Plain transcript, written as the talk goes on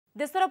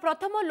देशर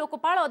प्रथम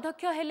लोकपाल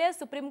अध्यक्ष हेले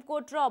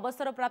सुप्रीमकोर्टर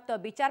अवसरप्राप्त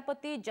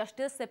विचारपति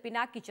जस्टिस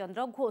पिनाकी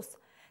चंद्र घोष।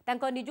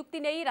 तांको नियुक्ति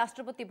नहीं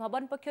राष्ट्रपति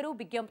भवन पक्षरु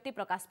विज्ञप्ति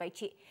प्रकाश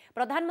पाई।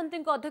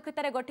 प्रधानमंत्री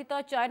अध्यक्षतार गठित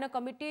चयन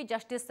कमिटी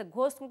जस्टिस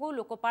घोष को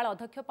लोकपाल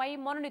अध्यक्ष पाई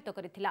मनोनीत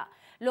करिथिला।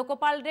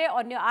 लोकपाल रे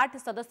अन्य 8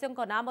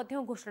 सदस्यों नाम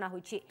घोषणा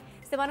होईछि।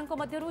 सेमानक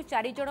मध्यरु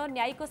 4 जण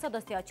न्यायिक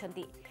सदस्य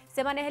अछंती।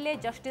 सेमाने हेले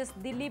justice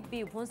Dilip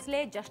B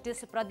Bhonsle,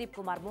 justice Pradeep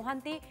Kumar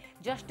Mohanty,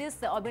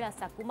 justice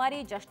Abhilasha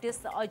Kumari,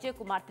 justice Ajay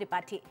Kumar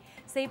Tripathi.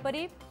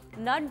 सेहीपरि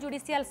non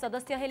judicial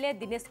सदस्य हेले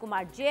दिनेश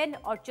कुमार जैन,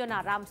 अर्चना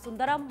राम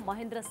सुंदरम,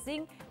 महेंद्र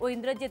सिंह और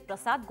इंद्रजीत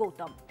प्रसाद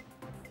गौतम।